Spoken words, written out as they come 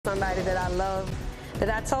somebody that I love, that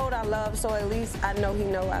I told I love, so at least I know he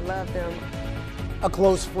know I love them. A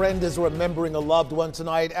close friend is remembering a loved one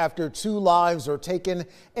tonight after 2 lives are taken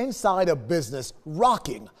inside a business,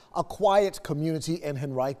 rocking a quiet community in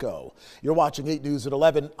Henrico. You're watching 8 News at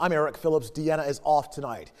 11. I'm Eric Phillips. Deanna is off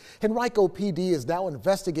tonight. Henrico PD is now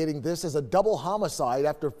investigating this as a double homicide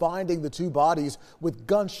after finding the 2 bodies with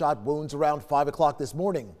gunshot wounds around 5 o'clock this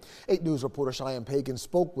morning. 8 News reporter Cheyenne Pagan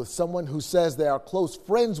spoke with someone who says they are close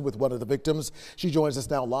friends with one of the victims. She joins us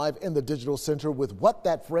now live in the digital center with what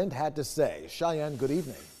that friend had to say. Cheyenne, good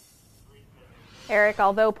evening. Eric,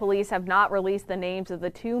 although police have not released the names of the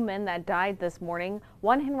 2 men that died this morning,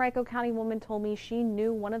 one Henrico County woman told me she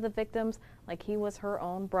knew one of the victims like he was her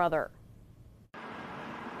own brother.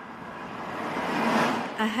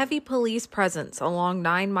 A heavy police presence along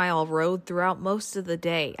 9 Mile Road throughout most of the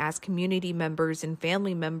day as community members and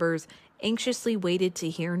family members anxiously waited to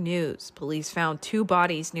hear news. Police found 2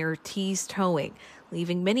 bodies near T's Towing,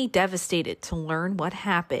 leaving many devastated to learn what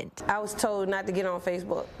happened. I was told not to get on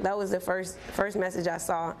Facebook. That was the first message I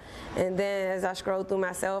saw. And then as I scrolled through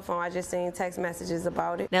my cell phone, I just seen text messages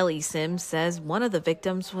about it. Nellie Sims says one of the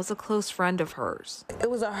victims was a close friend of hers. It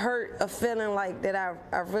was a feeling like that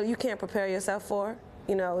I really, you can't prepare yourself for.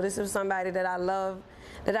 You know, this was somebody that I love,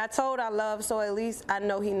 that I told I love, so at least I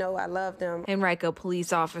know he know I love them. Henrico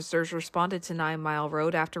police officers responded to 9 Mile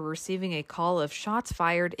Road after receiving a call of shots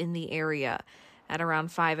fired in the area. At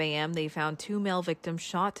around 5 a.m., they found 2 male victims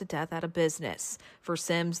shot to death at a business. For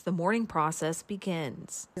Sims, the mourning process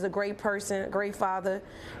begins. He's a great person, great father,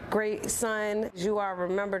 great son. You are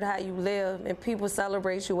remembered how you live, and people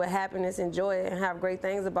celebrate you with happiness and joy and have great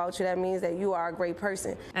things about you. That means that you are a great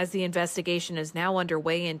person. As the investigation is now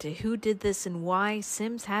underway into who did this and why,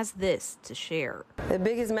 Sims has this to share. The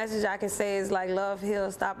biggest message I can say is like love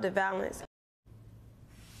heals, stop the violence.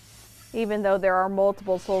 Even though there are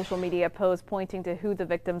multiple social media posts pointing to who the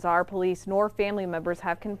victims are, police nor family members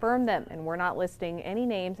have confirmed them, and we're not listing any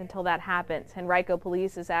names until that happens. Henrico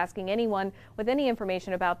Police is asking anyone with any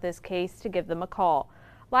information about this case to give them a call.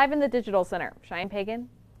 Live in the Digital Center, Cheyenne Pagan,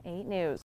 8 News.